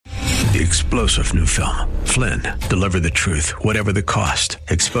The explosive new film, Flynn, deliver the truth, whatever the cost,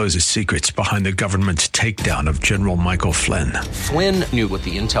 exposes secrets behind the government's takedown of General Michael Flynn. Flynn knew what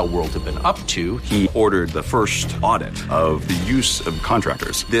the intel world had been up to. He ordered the first audit of the use of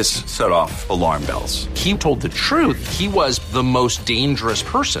contractors. This set off alarm bells. He told the truth. He was the most dangerous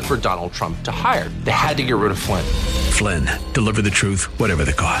person for Donald Trump to hire. They had to get rid of Flynn. Flynn, deliver the truth, whatever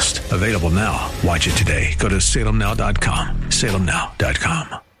the cost. Available now. Watch it today. Go to salemnow.com.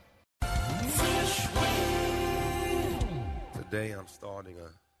 salemnow.com. Today I'm starting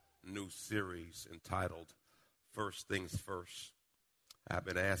a new series entitled First Things First. I've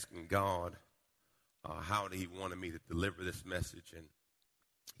been asking God how he wanted me to deliver this message, and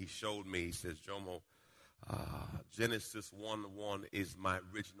he showed me. He says, Jomo, Genesis 1:1 is my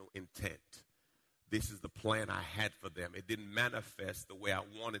original intent. This is the plan I had for them. It didn't manifest the way I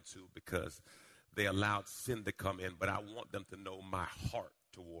wanted to because they allowed sin to come in, but I want them to know my heart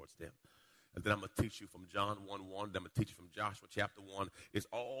towards them. And then I'm going to teach you from John 1:1. Then I'm going to teach you from Joshua chapter 1. It's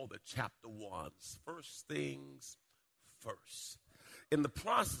all the chapter 1s. First things first. In the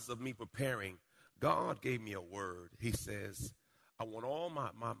process of me preparing, God gave me a word. He says, I want all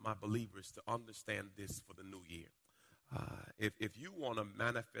my believers to understand this for the new year. If you want to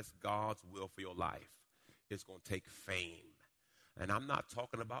manifest God's will for your life, it's going to take fame. And I'm not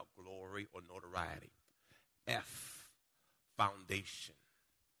talking about glory or notoriety. F, foundation.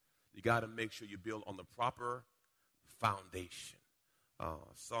 You got to make sure you build on the proper foundation.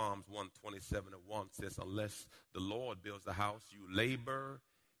 Psalms 127:1 says, unless the Lord builds the house, you labor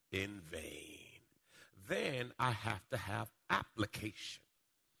in vain. Then I have to have application.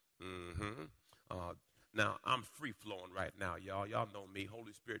 Now, I'm free-flowing right now, y'all. Y'all know me.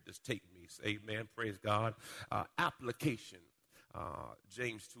 Holy Spirit, just take me. Say amen. Praise God. Application.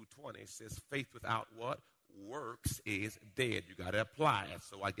 James 2:20 says, faith without what? Works is dead. You got to apply it.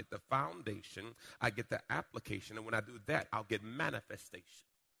 So I get the foundation, I get the application, and when I do that, I'll get manifestation.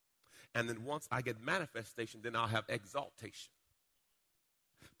 And then once I get manifestation, then I'll have exaltation.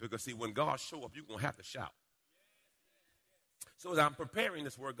 Because see, when God show up, you're going to have to shout. So as I'm preparing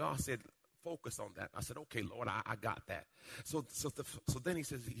this word, God said, focus on that. I said, okay, Lord, I got that. So then he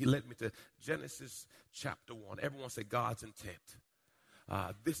says, he led me to Genesis chapter 1. Everyone say God's intent.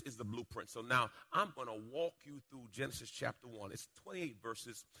 This is the blueprint. So now I'm going to walk you through Genesis chapter 1. It's 28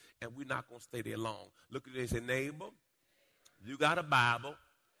 verses, and we're not going to stay there long. Look at this. Say, neighbor, you got a Bible.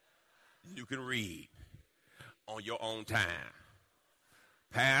 You can read on your own time.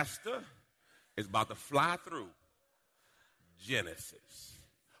 Pastor is about to fly through Genesis.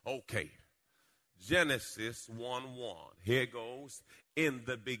 Okay. Genesis 1:1. Here it goes. In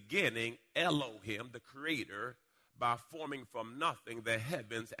the beginning, Elohim, the creator, by forming from nothing the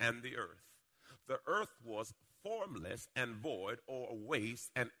heavens and the earth. The earth was formless and void, or a waste,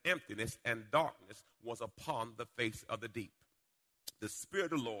 and emptiness and darkness was upon the face of the deep. The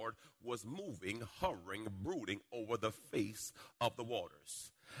Spirit of the Lord was moving, hovering, brooding over the face of the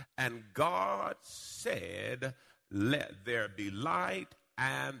waters. And God said, let there be light,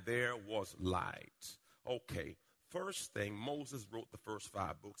 and there was light. Okay. First thing, Moses wrote the first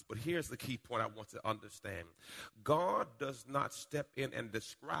 5 books, but here's the key point I want to understand. God does not step in and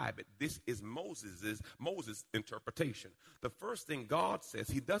describe it. This is Moses' interpretation. The first thing God says,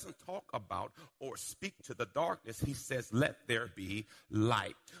 he doesn't talk about or speak to the darkness. He says, let there be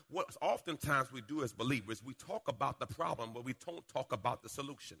light. What oftentimes we do as believers, we talk about the problem, but we don't talk about the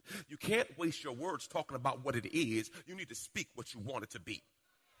solution. You can't waste your words talking about what it is. You need to speak what you want it to be.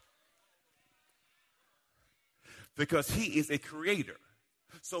 Because he is a creator.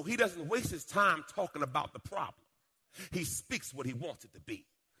 So he doesn't waste his time talking about the problem. He speaks what he wants it to be.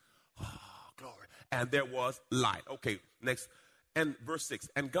 Oh, glory. And there was light. Okay, next. And verse 6.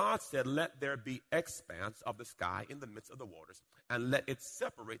 And God said, let there be expanse of the sky in the midst of the waters, and let it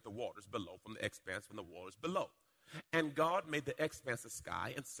separate the waters below from the expanse from the waters below. And God made the expanse of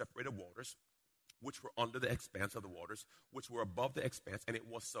sky and separated waters, which were under the expanse of the waters, which were above the expanse, and it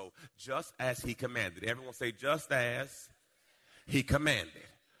was so, just as he commanded. Everyone say, just as he commanded.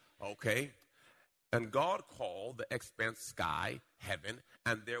 Okay? And God called the expanse sky heaven,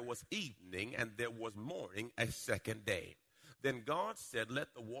 and there was evening, and there was morning, a second day. Then God said,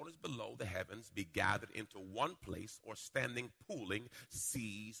 let the waters below the heavens be gathered into one place, or standing, pooling,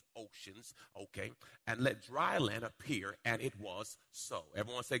 seas, oceans, okay? And let dry land appear, and it was so.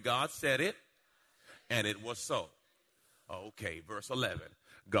 Everyone say, God said it. And it was so. Okay, verse 11.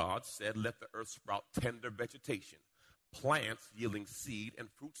 God said, let the earth sprout tender vegetation, plants yielding seed and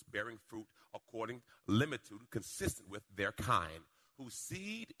fruits bearing fruit according limited, consistent with their kind, whose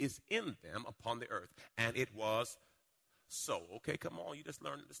seed is in them upon the earth. And it was so. Okay, come on, you just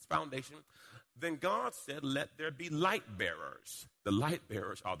learned this foundation. Then God said, let there be light bearers. The light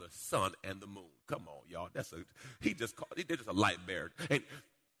bearers are the sun and the moon. Come on, y'all. He just a light bearer. And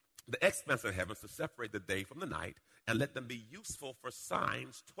the expanse of heavens to separate the day from the night, and let them be useful for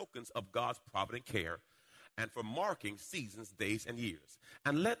signs, tokens of God's provident care, and for marking seasons, days, and years.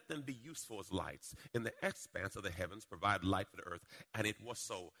 And let them be useful as lights in the expanse of the heavens, provide light for the earth. And it was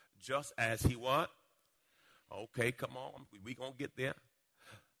so, just as he what? Okay, come on, we gonna get there.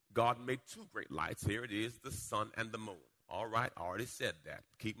 God made two great lights. Here it is, the sun and the moon. All right, I already said that.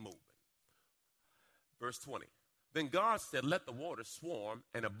 Keep moving. Verse 20. Then God said, let the waters swarm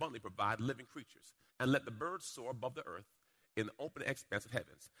and abundantly provide living creatures, and let the birds soar above the earth in the open expanse of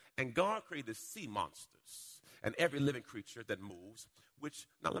heavens. And God created sea monsters and every living creature that moves, which,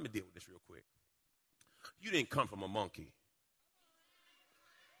 now let me deal with this real quick. You didn't come from a monkey.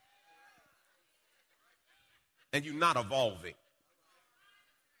 And you're not evolving.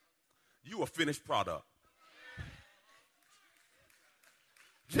 You a finished product.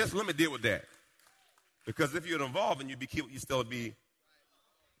 Just let me deal with that. Because if you're evolving, you still be.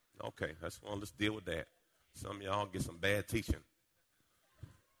 Okay, let's deal with that. Some of y'all get some bad teaching.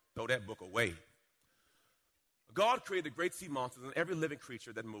 Throw that book away. God created great sea monsters and every living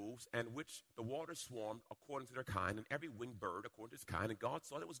creature that moves, and which the waters swarmed according to their kind, and every winged bird according to its kind. And God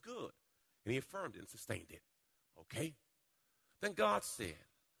saw that it was good. And he affirmed it and sustained it. Okay? Then God said,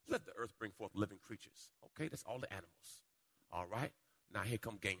 let the earth bring forth living creatures. Okay, that's all the animals. All right? Now here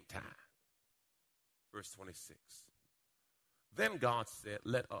come game time. Verse 26. Then God said,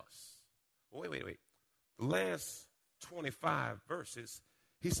 let us. Wait. The last 25 verses,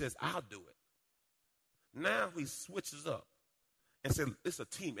 he says, I'll do it. Now he switches up and said, it's a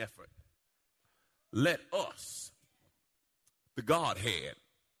team effort. Let us, the Godhead,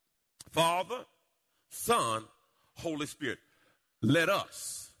 Father, Son, Holy Spirit, let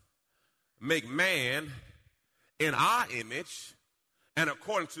us make man in our image and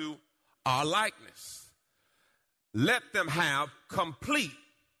according to our likeness. Let them have complete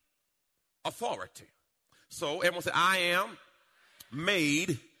authority. So everyone say, I am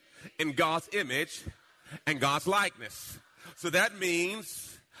made in God's image and God's likeness. So that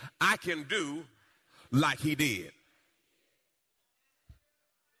means I can do like he did.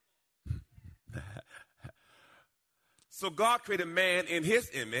 So God created man in his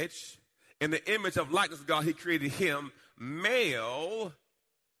image. In the image of likeness of God, he created him male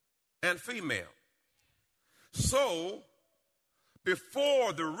and female. So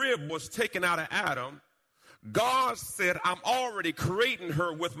before the rib was taken out of Adam, God said, I'm already creating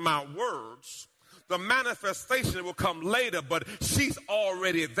her with my words. The manifestation will come later, but she's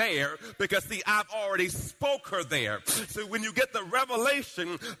already there because, see, I've already spoke her there. So when you get the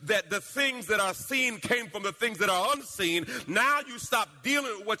revelation that the things that are seen came from the things that are unseen, now you stop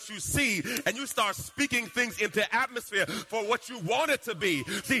dealing with what you see and you start speaking things into atmosphere for what you want it to be.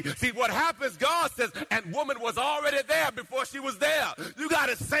 See what happens, God says, and woman was already there before she was there. You got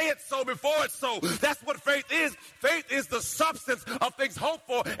to say it so before it's so. That's what faith is. Faith is the substance of things hoped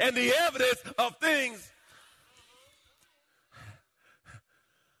for and the evidence of things.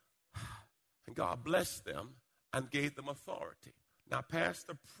 And God blessed them and gave them authority. Now,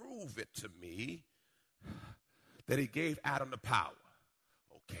 Pastor, prove it to me that he gave Adam the power.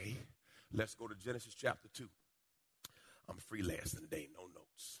 Okay, let's go to Genesis chapter 2. I'm freelancing today, no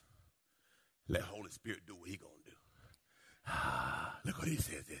notes. Let Holy Spirit do what he gonna do. Look what he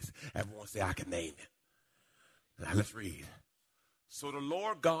says this. Everyone say, I can name it. Now, let's read. So the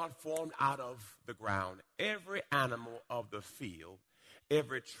Lord God formed out of the ground every animal of the field,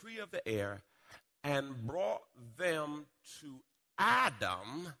 every tree of the air, and brought them to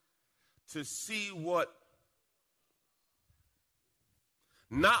Adam to see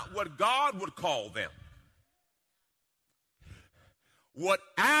not what God would call them, what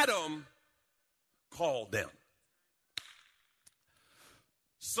Adam called them.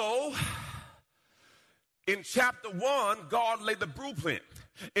 So, in chapter 1, God laid the blueprint.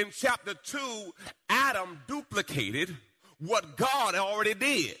 In chapter 2, Adam duplicated what God already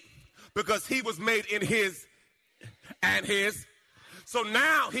did because he was made in his and his. So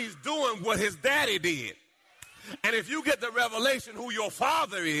now he's doing what his daddy did. And if you get the revelation who your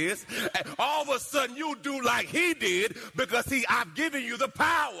father is, all of a sudden you do like he did because I've given you the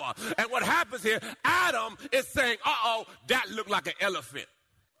power. And what happens here, Adam is saying, that looked like an elephant.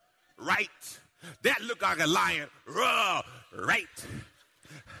 Right. That looked like a lion. Right.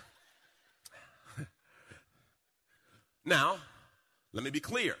 Now, let me be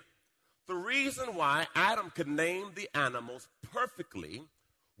clear. The reason why Adam could name the animals perfectly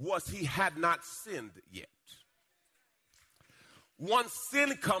was he had not sinned yet. Once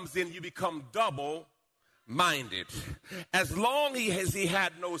sin comes in, you become double-minded. As long as he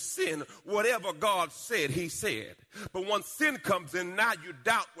had no sin, whatever God said, he said. But once sin comes in, now you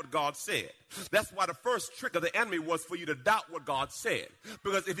doubt what God said. That's why the first trick of the enemy was for you to doubt what God said.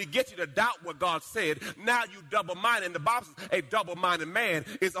 Because if he gets you to doubt what God said, now you double-minded. And the Bible says a double-minded man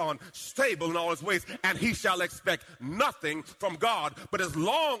is unstable in all his ways, and he shall expect nothing from God. But as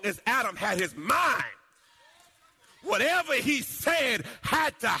long as Adam had his mind, whatever he said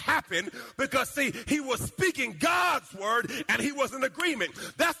had to happen because, see, he was speaking God's word and he was in agreement.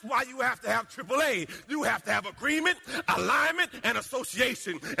 That's why you have to have AAA. You have to have agreement, alignment, and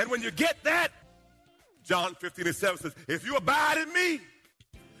association. And when you get that, John 15:7 says, if you abide in me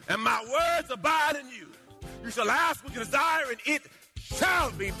and my words abide in you, you shall ask what you desire and it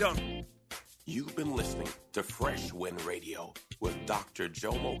shall be done. You've been listening to Fresh Wind Radio with Dr.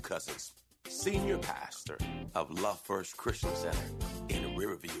 Jomo Cousins, Senior Pastor of Love First Christian Center in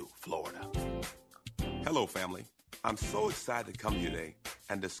Riverview, Florida. Hello, family. I'm so excited to come here today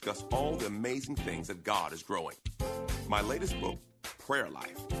and discuss all the amazing things that God is growing. My latest book, Prayer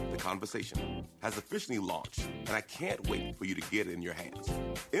Life, The Conversation, has officially launched, and I can't wait for you to get it in your hands.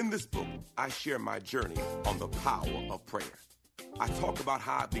 In this book, I share my journey on the power of prayer. I talk about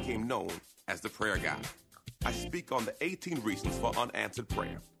how I became known as the prayer guy. I speak on the 18 reasons for unanswered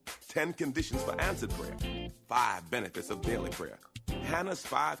prayer, 10 conditions for answered prayer, 5 benefits of daily prayer, Hannah's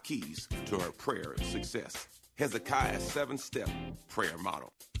 5 keys to her prayer success, Hezekiah's 7-step prayer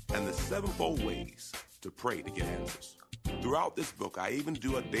model, and the 7-fold ways to pray to get answers. Throughout this book, I even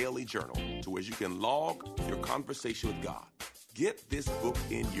do a daily journal to where you can log your conversation with God. Get this book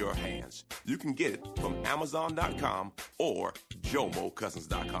in your hands. You can get it from Amazon.com or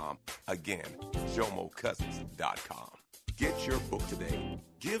JomoCousins.com. Again, JomoCousins.com. Get your book today.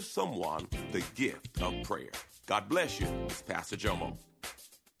 Give someone the gift of prayer. God bless you. It's Pastor Jomo.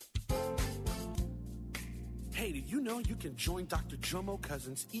 Hey, did you know you can join Dr. Jomo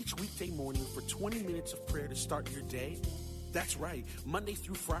Cousins each weekday morning for 20 minutes of prayer to start your day? That's right. Monday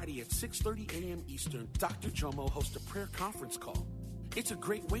through Friday at 6:30 a.m. Eastern, Dr. Jomo hosts a prayer conference call. It's a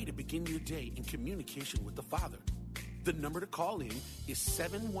great way to begin your day in communication with the Father. The number to call in is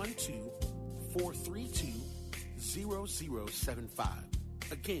 712-432-0075.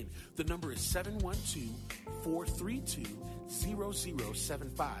 Again, the number is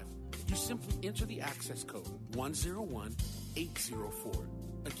 712-432-0075. You simply enter the access code 101804.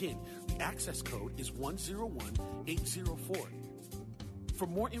 Again, the access code is 101804. For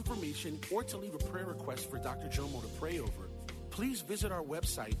more information or to leave a prayer request for Dr. Jomo to pray over, please visit our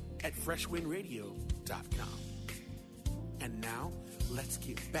website at freshwindradio.com. And now, let's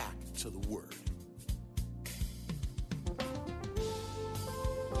get back to the Word.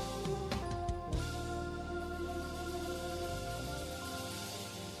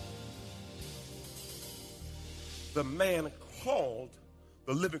 The man called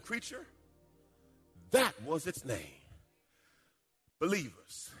the living creature, that was its name.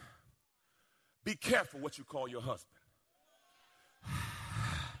 Believers, be careful what you call your husband.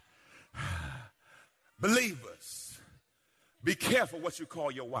 Believers, be careful what you call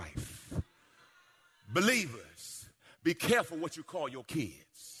your wife. Believers, be careful what you call your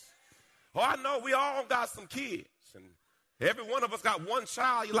kids. Oh, I know we all got some kids, and every one of us got one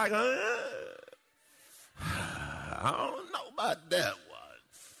child. You're like, I don't know about that one.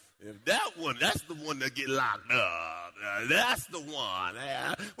 If that one, that's the one that get locked up. That's the one.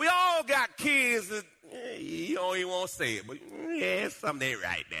 We all got kids that you don't even want to say it, but yeah, something ain't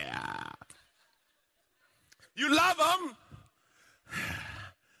right there. You love them,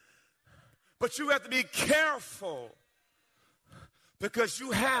 but you have to be careful because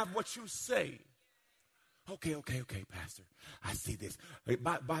you have what you say. Okay, Pastor. I see this.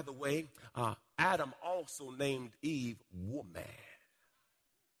 By the way, Adam also named Eve woman.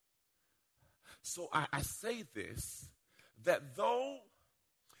 So I say this, that though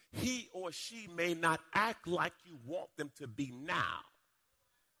he or she may not act like you want them to be now,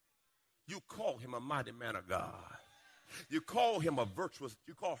 you call him a mighty man of God. You call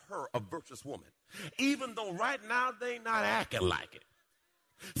her a virtuous woman. Even though right now they not acting like it.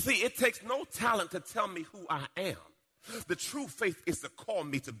 See, it takes no talent to tell me who I am. The true faith is to call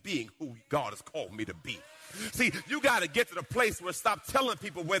me to being who God has called me to be. See, you got to get to the place where stop telling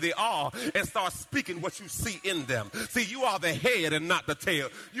people where they are and start speaking what you see in them. See, you are the head and not the tail.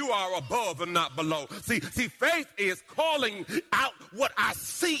 You are above and not below. See, faith is calling out what I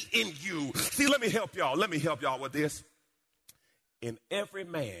see in you. See, let me help y'all with this. In every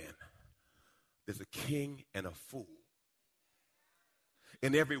man, there's a king and a fool.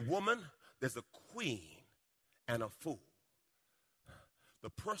 In every woman, there's a queen and a fool. the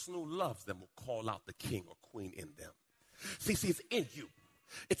person who loves them will call out the king or queen in them. See, it's in you.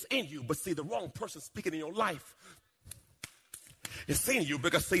 It's in you, but see, the wrong person speaking in your life, it's in you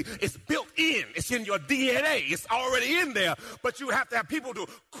because, see, it's built in. It's in your DNA. It's already in there, but you have to have people to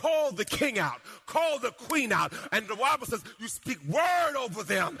call the king out, call the queen out, and the Bible says you speak word over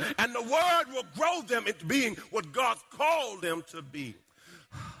them, and the word will grow them into being what God's called them to be.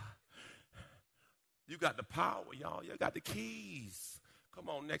 You got the power, y'all. You got the keys. Come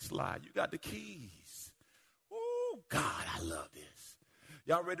on, next slide. You got the keys. Oh, God, I love this.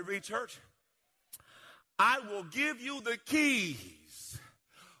 Y'all ready to read, church? I will give you the keys,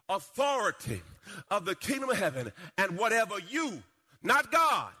 authority of the kingdom of heaven, and whatever you, not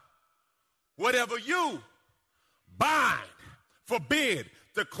God, whatever you bind, forbid,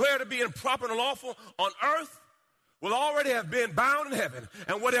 declare to be improper and unlawful on earth will already have been bound in heaven,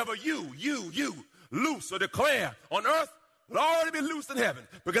 and whatever you loose or declare on earth will already be loose in heaven,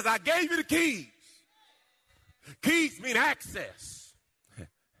 because I gave you the keys. Keys mean access.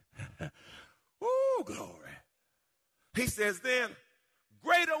 Ooh, glory. He says then,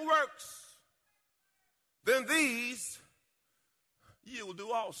 greater works than these you will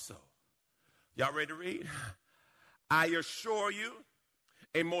do also. Y'all ready to read? I assure you,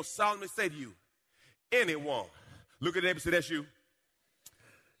 and most solemnly say to you, anyone, look at them and say, that's you.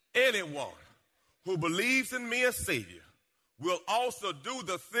 Anyone who believes in me as Savior will also do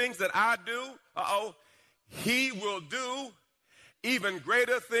the things that I do. He will do even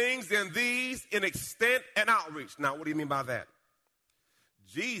greater things than these in extent and outreach. Now, what do you mean by that?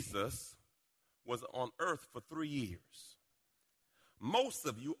 Jesus was on earth for 3 years. Most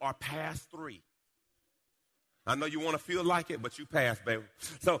of you are past 3. I know you want to feel like it, but you passed, baby.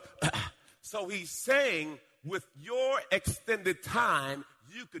 So he's saying with your extended time,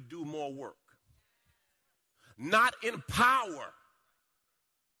 you could do more work. Not in power,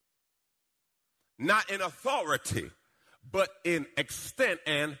 not in authority, but in extent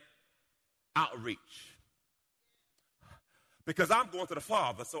and outreach. Because I'm going to the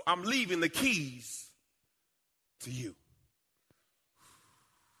Father, so I'm leaving the keys to you.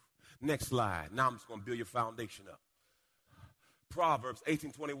 Next slide. Now I'm just going to build your foundation up. Proverbs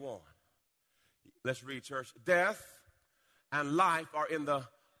 18:21. Let's read, church. Death and life are in the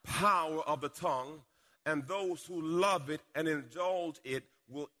power of the tongue, and those who love it and indulge it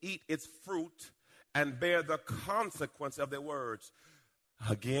will eat its fruit and bear the consequence of their words.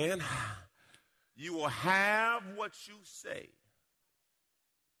 Again, you will have what you say.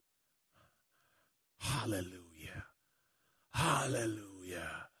 Hallelujah.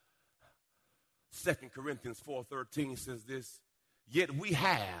 Hallelujah. 2 Corinthians 4:13 says this, yet we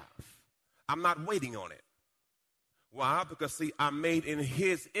have. I'm not waiting on it. Why? Because, see, I'm made in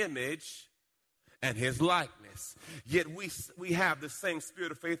his image and his likeness. Yet we have the same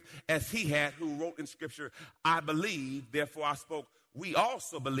spirit of faith as he had, who wrote in Scripture, I believe, therefore I spoke. We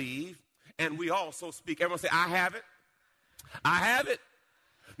also believe, and we also speak. Everyone say, I have it. I have it.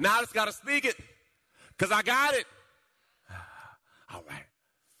 Now I just got to speak it, because I got it. All right.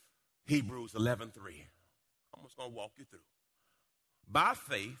 Hebrews 11:3. I'm just going to walk you through. By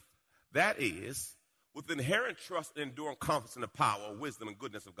faith, that is, with inherent trust and enduring confidence in the power, wisdom, and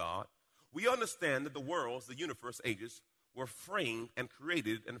goodness of God, we understand that the worlds, the universe, ages, were framed and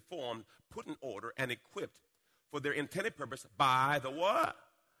created and formed, put in order, and equipped for their intended purpose by the what?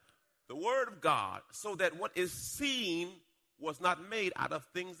 The Word of God, so that what is seen was not made out of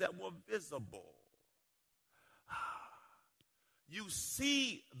things that were visible. You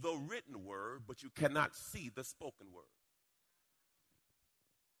see the written word, but you cannot see the spoken word.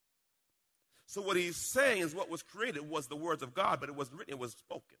 So what he's saying is what was created was the words of God, but it wasn't written, it was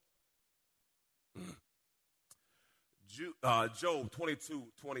spoken. Job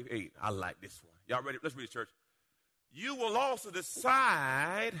 22:28. I like this one. Y'all ready? Let's read it, church. You will also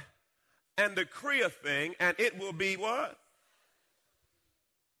decide and decree a thing, and it will be what?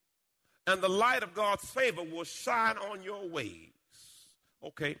 And the light of God's favor will shine on your ways.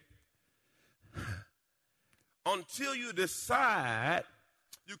 Okay. Until you decide,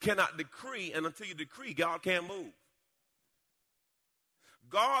 you cannot decree, and until you decree, God can't move.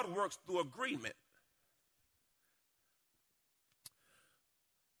 God works through agreement.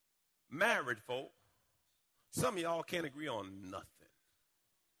 Married folk, some of y'all can't agree on nothing.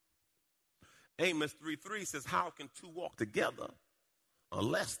 Amos 3:3 says, how can two walk together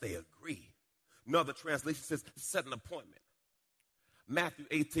unless they agree? Another translation says, set an appointment. Matthew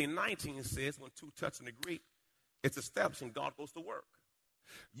 18:19 says, when two touch and agree, it's established and God goes to work.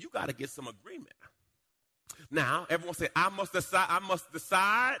 You got to get some agreement. Now, everyone say, I must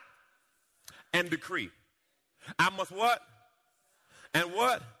decide and decree. I must what? And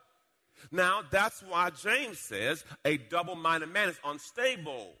what? Now, that's why James says a double-minded man is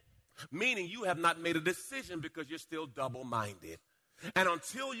unstable, meaning you have not made a decision because you're still double-minded. And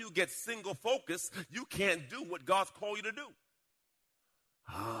until you get single focus, you can't do what God's called you to do.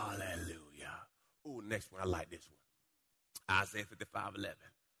 Hallelujah. Ooh, next one, I like this one. Isaiah 55:11.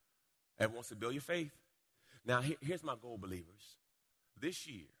 Everyone wants to build your faith. Now, here's my goal, believers. This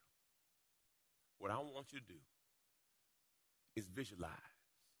year, what I want you to do is visualize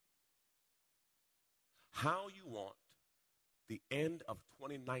how you want the end of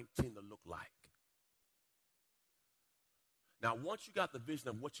 2019 to look like. Now, once you got the vision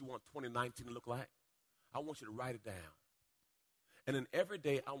of what you want 2019 to look like, I want you to write it down. And then every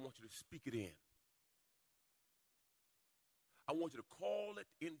day, I want you to speak it in. I want you to call it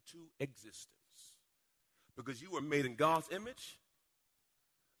into existence. Because you were made in God's image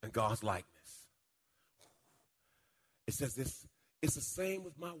and God's likeness. It says this, it's the same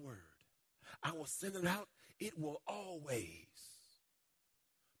with my word. I will send it out. It will always.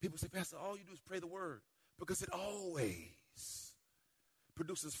 People say, Pastor, all you do is pray the word. Because it always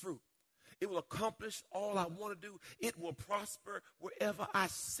produces fruit. It will accomplish all I want to do. It will prosper wherever I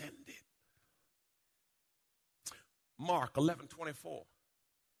send it. Mark 11:24.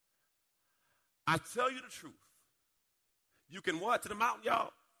 I tell you the truth. You can what to the mountain,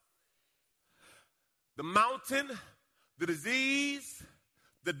 y'all? The mountain, the disease,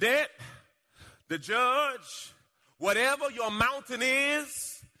 the debt, the judge, whatever your mountain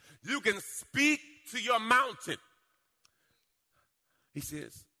is, you can speak to your mountain. He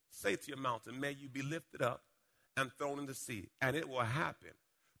says, say to your mountain, may you be lifted up and thrown in the sea, and it will happen.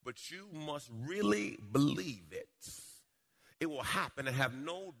 But you must really believe it. It will happen and have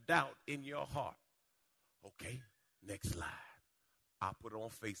no doubt in your heart. Okay, next slide. I'll put it on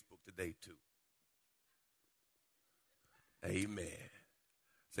Facebook today, too. Amen.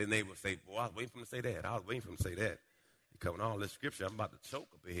 Say, neighbor, say, boy, I was waiting for him to say that. I was waiting for him to say that. You're coming all this scripture. I'm about to choke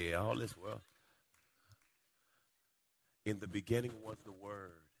up in here. All this, well. In the beginning was the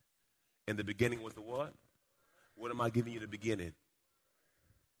word. In the beginning was the what? What am I giving you in the beginning?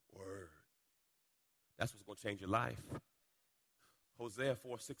 Word. That's what's going to change your life. Hosea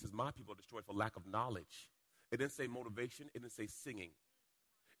 4:6 is my people are destroyed for lack of knowledge. It didn't say motivation. It didn't say singing.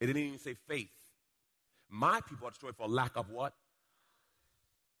 It didn't even say faith. My people are destroyed for lack of what?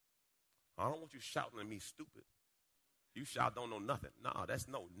 I don't want you shouting at me stupid. You shout don't know nothing. No, that's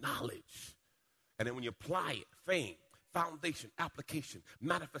no knowledge. And then when you apply it, fame, foundation, application,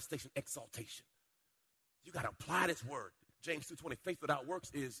 manifestation, exaltation. You got to apply this word. James 2:20, faith without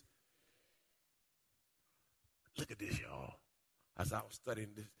works is, look at this, y'all. As I was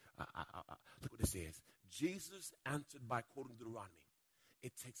studying this, look what this says. Jesus answered by quoting Deuteronomy.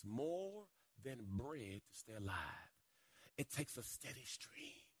 It takes more than bread to stay alive. It takes a steady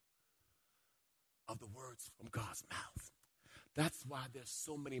stream of the words from God's mouth. That's why there's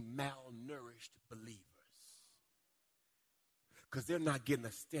so many malnourished believers. Because they're not getting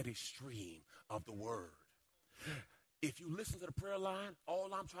a steady stream of the word. If you listen to the prayer line,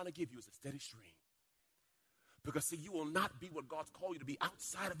 all I'm trying to give you is a steady stream. Because, see, you will not be what God's called you to be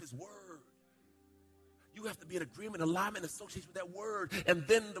outside of his word. You have to be in agreement, alignment, association with that word, and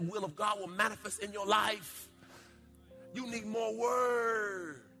then the will of God will manifest in your life. You need more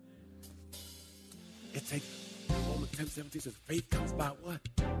word. It takes, Romans 10:17 says, faith comes by what?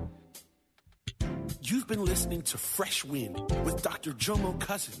 You've been listening to Fresh Wind with Dr. Jomo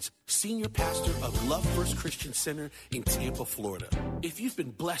Cousins, Senior Pastor of Love First Christian Center in Tampa, Florida. If you've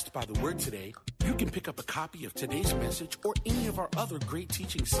been blessed by the word today, you can pick up a copy of today's message or any of our other great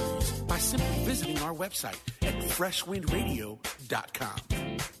teaching series by simply visiting our website at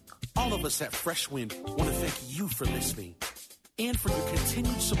freshwindradio.com. All of us at Fresh Wind want to thank you for listening and for your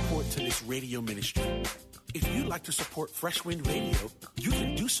continued support to this radio ministry. If you'd like to support Fresh Wind Radio, you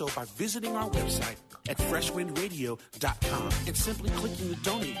can do so by visiting our website at freshwindradio.com and simply clicking the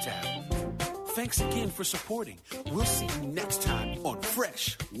Donate tab. Thanks again for supporting. We'll see you next time on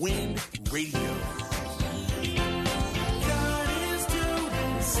Fresh Wind Radio. God is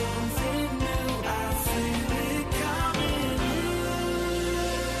doing something new. I feel it coming.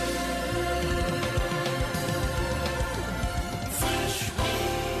 Fresh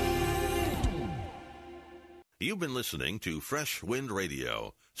Wind. You've been listening to Fresh Wind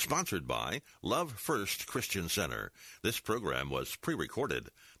Radio, sponsored by Love First Christian Center. This program was pre-recorded.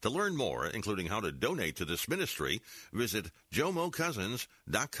 To learn more, including how to donate to this ministry, visit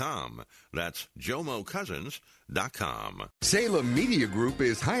JomoCousins.com. That's JomoCousins.com. Salem Media Group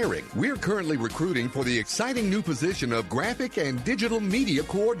is hiring. We're currently recruiting for the exciting new position of Graphic and Digital Media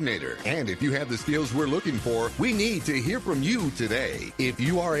Coordinator. And if you have the skills we're looking for, we need to hear from you today. If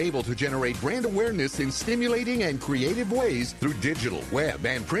you are able to generate brand awareness in stimulating and creative ways through digital, web,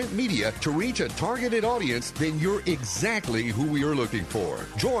 and print media to reach a targeted audience, then you're exactly who we are looking for.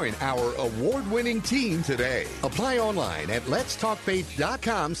 Join our award-winning team today. Apply online at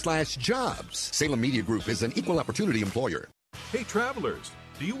letstalkfaith.com/jobs. Salem Media Group is an equal opportunity employer. Hey, travelers,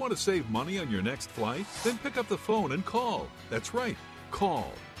 do you want to save money on your next flight? Then pick up the phone and call. That's right,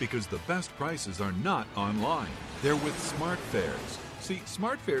 call, because the best prices are not online. They're with SmartFares. See,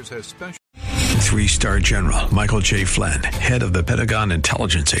 SmartFares has special... 3-star General Michael J. Flynn, head of the Pentagon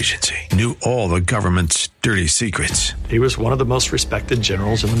Intelligence Agency, knew all the government's dirty secrets. He was one of the most respected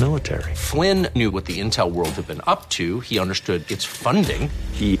generals in the military. Flynn knew what the intel world had been up to. He understood its funding.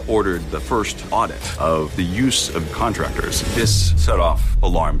 He ordered the first audit of the use of contractors. This set off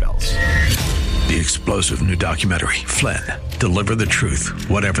alarm bells. The explosive new documentary, Flynn, Deliver the Truth,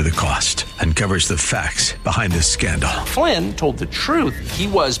 Whatever the Cost, uncovers the facts behind this scandal. Flynn told the truth. He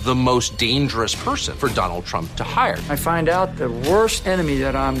was the most dangerous person for Donald Trump to hire. I find out the worst enemy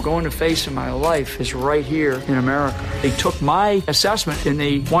that I'm going to face in my life is right here in America. They took my assessment and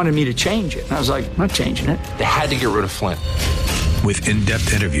they wanted me to change it. And I was like, I'm not changing it. They had to get rid of Flynn. With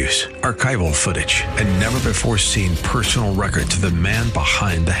in-depth interviews, archival footage, and never-before-seen personal records of the man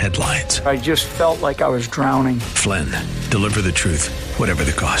behind the headlines. I just felt like I was drowning. Flynn, Deliver the Truth, Whatever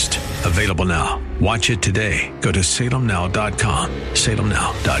the Cost. Available now. Watch it today. Go to salemnow.com.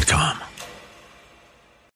 salemnow.com.